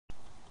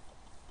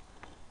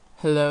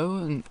Hello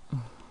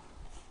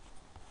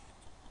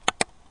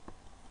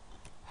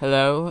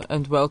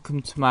and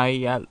welcome to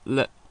my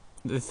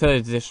the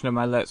third edition of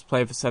my Let's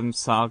Play for 7th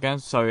Saga.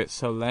 Sorry it's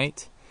so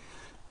late.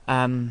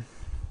 The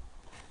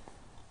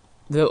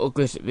little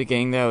glitch at the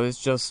beginning there was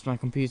just my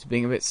computer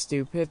being a bit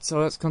stupid, so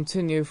let's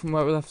continue from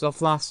where we left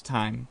off last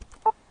time.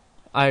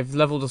 I've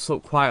leveled us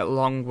up quite a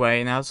long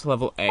way now to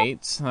level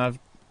 8, and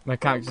my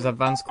character's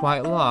advanced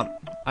quite a lot.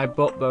 I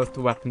bought both the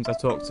weapons I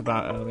talked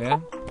about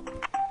earlier.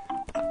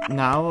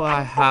 Now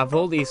I have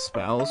all these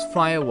spells,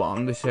 Fire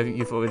 1, which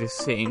you've already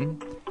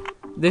seen.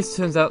 This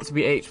turns out to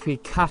be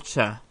HP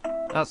Catcher.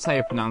 That's how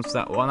you pronounce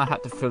that one. I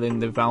had to fill in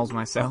the vowels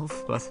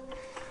myself, but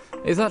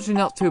it's actually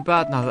not too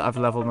bad now that I've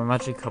leveled my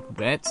magic up a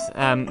bit.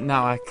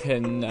 Now I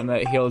can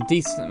heal a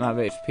decent amount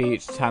of HP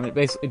each time. It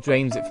basically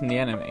drains it from the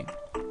enemy.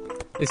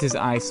 This is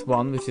Ice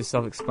 1, which is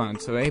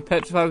self-explanatory.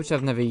 Petrify, which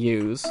I've never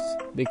used,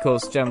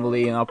 because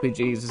generally in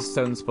RPGs a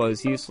stone spell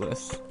is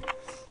useless.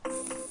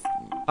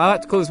 I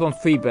like to call this one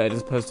Freebird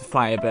as opposed to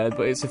Firebird,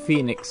 but it's a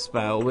Phoenix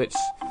spell, which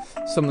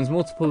summons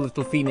multiple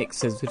little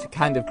phoenixes, which are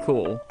kind of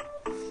cool.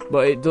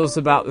 But it does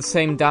about the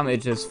same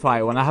damage as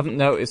Fire 1. I haven't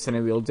noticed any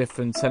real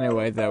difference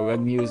anyway, though,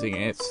 when using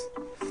it.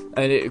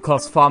 And it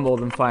costs far more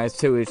than Fire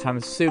 2, which I'm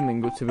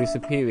assuming to be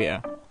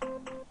superior.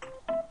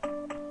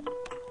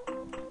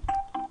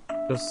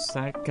 Just a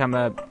sec,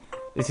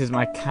 this is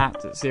my cat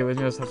that's here with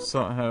me, I just have to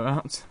sort her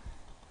out.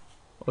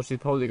 Or she's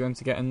probably going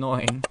to get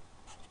annoying.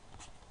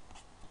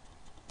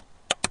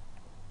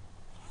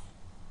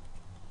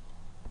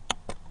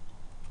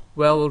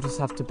 Well, we'll just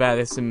have to bear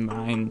this in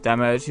mind.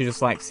 She just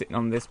likes sitting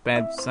on this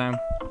bed, so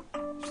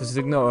just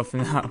ignore her for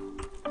now.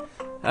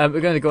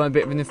 We're going to go on a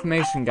bit of an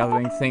information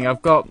gathering thing.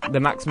 I've got the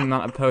maximum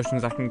amount of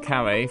potions I can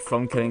carry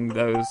from killing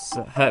those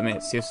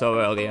hermits you saw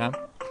earlier.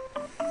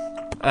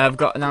 I've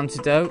got an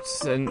antidote,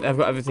 and I've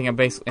got everything I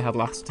basically had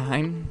last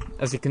time.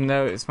 As you can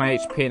notice, my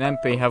HP and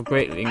MP have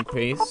greatly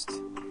increased.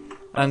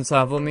 And so I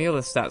have all my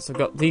other stats. I've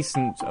got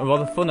a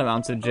rather fun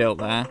amount of Jill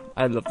there.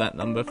 I love that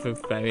number for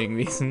varying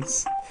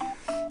reasons.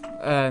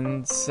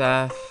 And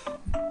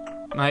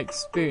my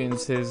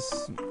experience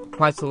is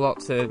quite a lot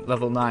to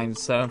level 9,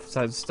 so I've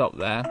decided to stop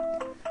there.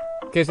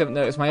 In case you haven't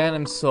noticed, my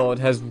NM sword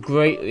has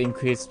greatly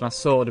increased my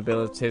sword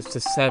abilities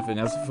to 7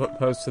 as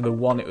opposed to the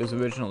 1 it was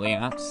originally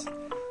at.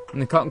 And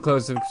the cotton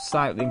clothes have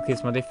slightly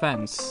increased my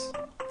defense.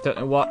 Don't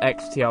know what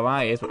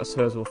XTRI is, but I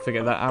suppose we'll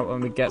figure that out when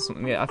we get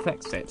something that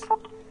affects it.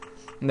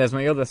 And there's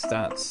my other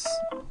stats.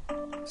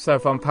 So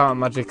far, power and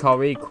magic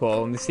are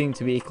equal, and they seem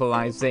to be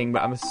equalising,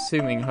 but I'm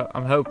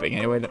hoping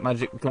anyway, that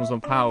magic becomes more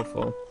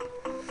powerful.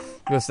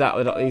 Because that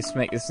would at least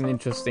make this an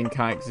interesting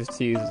character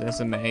to use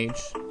as a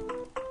mage.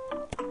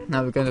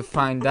 Now we're going to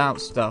find out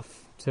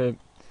stuff, basically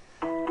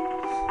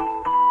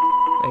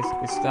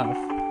stuff.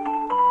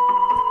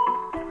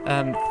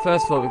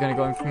 First of all, we're going to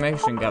go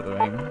information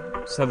gathering,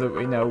 so that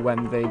we know where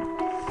the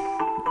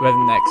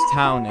next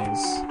town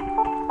is.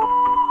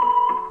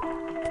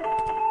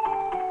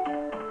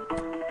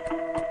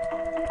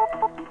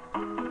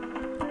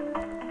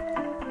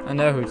 I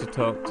know who to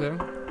talk to.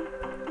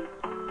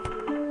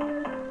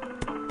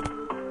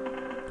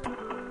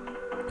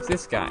 It's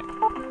this guy.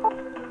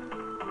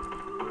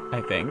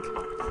 I think.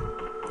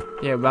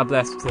 Yeah,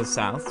 Rabless to the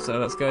south, so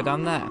let's go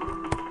down there.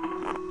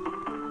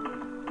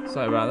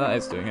 Sorry about that,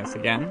 it's doing this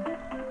again.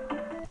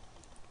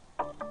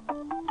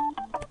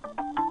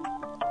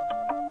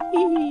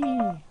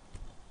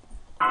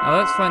 Now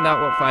let's find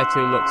out what Fire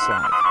 2 looks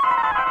like.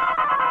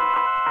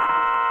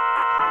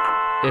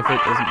 If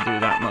it doesn't do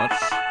that much.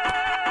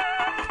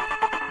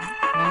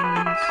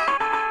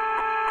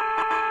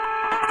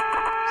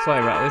 Sorry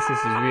about this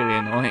is really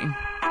annoying.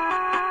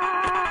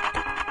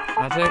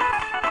 Magic.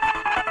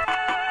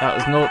 That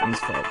was Norton's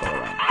fault, by the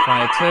way.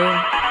 Fire 2.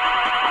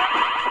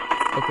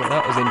 Okay,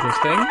 that was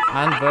interesting,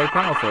 and very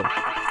powerful.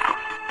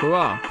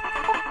 Hurrah!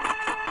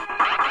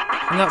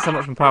 And that's how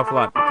much more powerful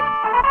I've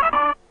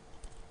become.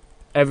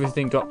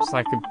 Everything drops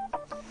like a...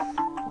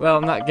 Well,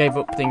 and that gave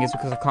up thing is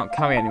because I can't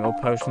carry any more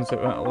potions, so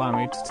it won't allow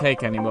me to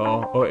take any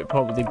more, or it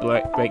probably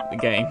break the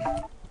game.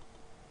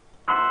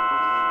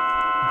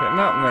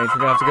 Mountain range,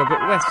 we're going to have to go a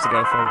bit west to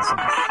go further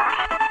south.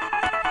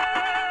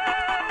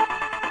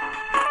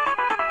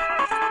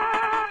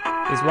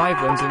 These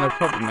wyverns are no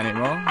problem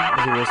anymore,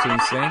 as you will soon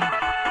see.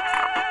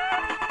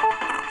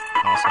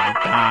 Also,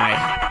 die.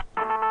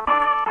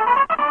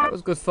 That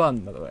was good fun,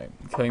 by the way,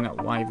 killing that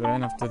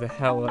wyvern after the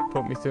hell that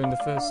put me through in the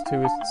first 2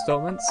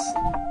 installments.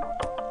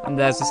 And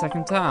there's the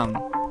second town.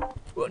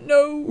 Oh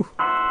no!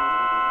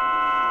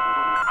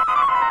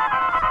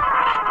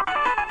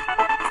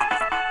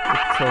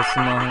 Kill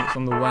some more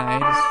on the way,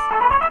 just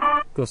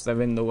because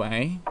they're in the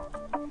way.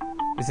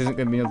 This isn't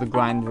going to be another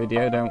grind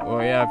video, don't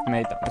worry, I've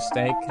made that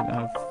mistake,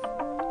 and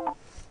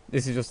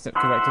this is just to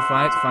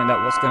rectify it, to find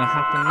out what's going to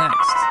happen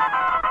next.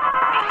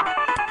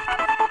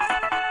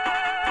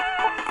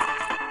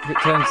 If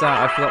it turns out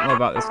I forgot more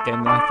about this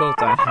game than I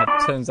thought I had,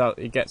 turns out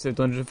you get to a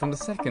dungeon from the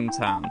second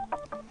town,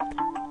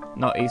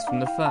 not east from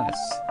the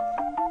first.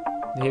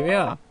 Here we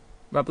are,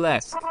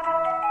 Rablesk.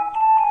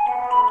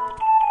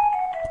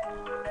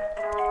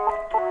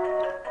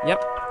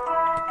 Yep.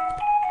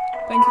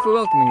 Thank you for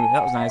welcoming me,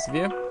 that was nice of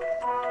you.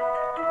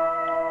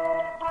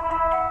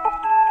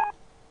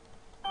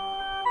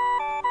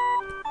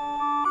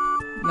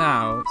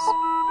 Now,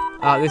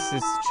 this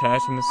is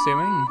church, I'm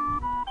assuming.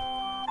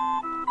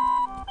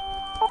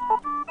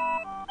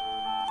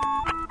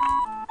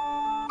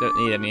 Don't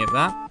need any of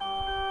that.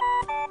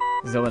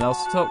 There's no one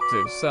else to talk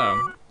to, so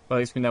well, at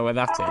least we know where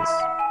that is.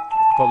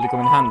 It'll probably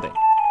come in handy.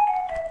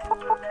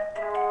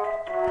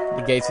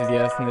 The gate of the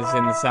earth is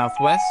in the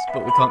southwest,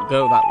 but we can't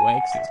go that way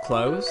because it's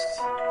closed.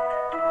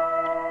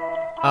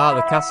 Ah,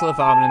 the castle of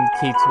Armen and the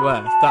key to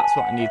earth. That's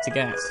what I need to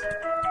get.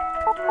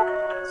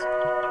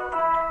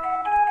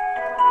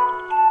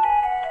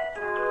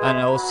 And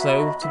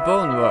also to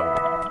Bone Row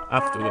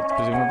afterwards,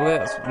 presumably.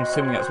 I'm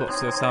assuming that's what's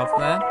to the south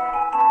there.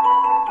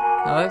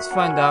 Now let's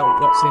find out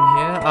what's in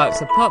here. Ah,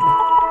 it's a pub.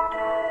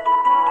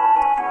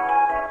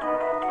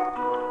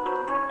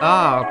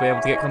 Ah, I'll be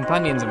able to get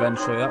companions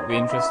eventually. That'll be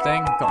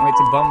interesting. Can't wait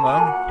to Bone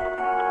Row.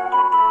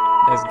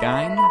 There's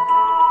Gain.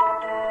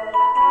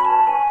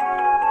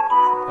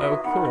 Oh,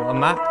 cool. A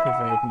map if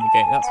I open the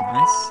gate. That's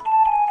nice.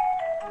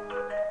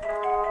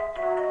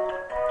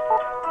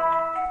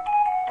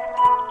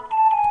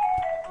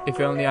 If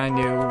only I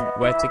knew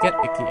where to get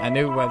the key. I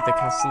knew where the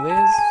castle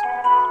is,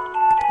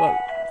 but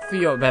for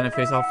your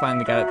benefit, I'll find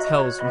the guy that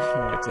tells me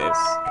where it is.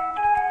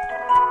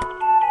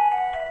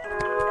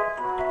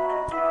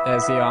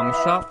 There's the armor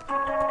shop.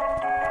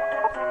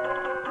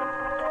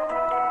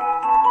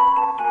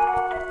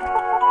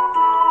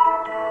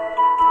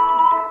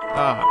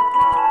 Ah,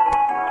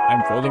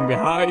 I'm falling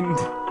behind.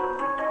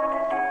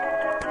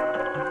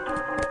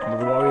 One of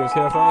the warriors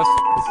here first.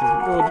 This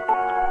isn't good.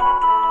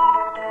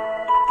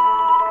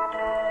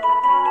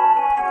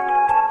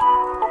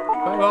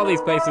 Where are all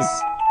these places?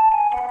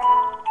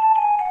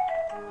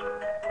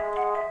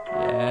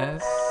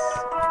 Yes.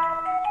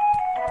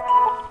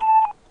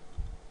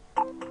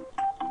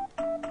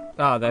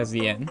 Ah, there's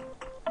the inn.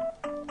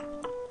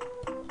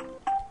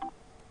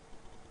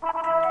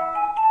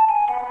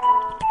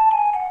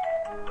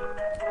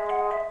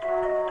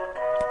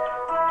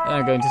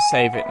 I'm going to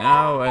save it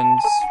now, and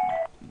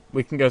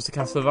we can go to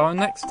Castle of Armen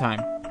next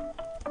time.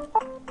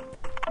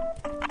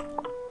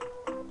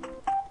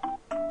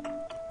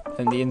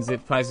 And the inn's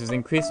price has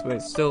increased, but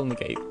it's still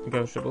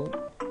negotiable.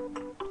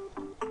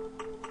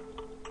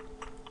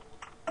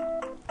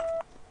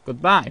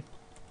 Goodbye.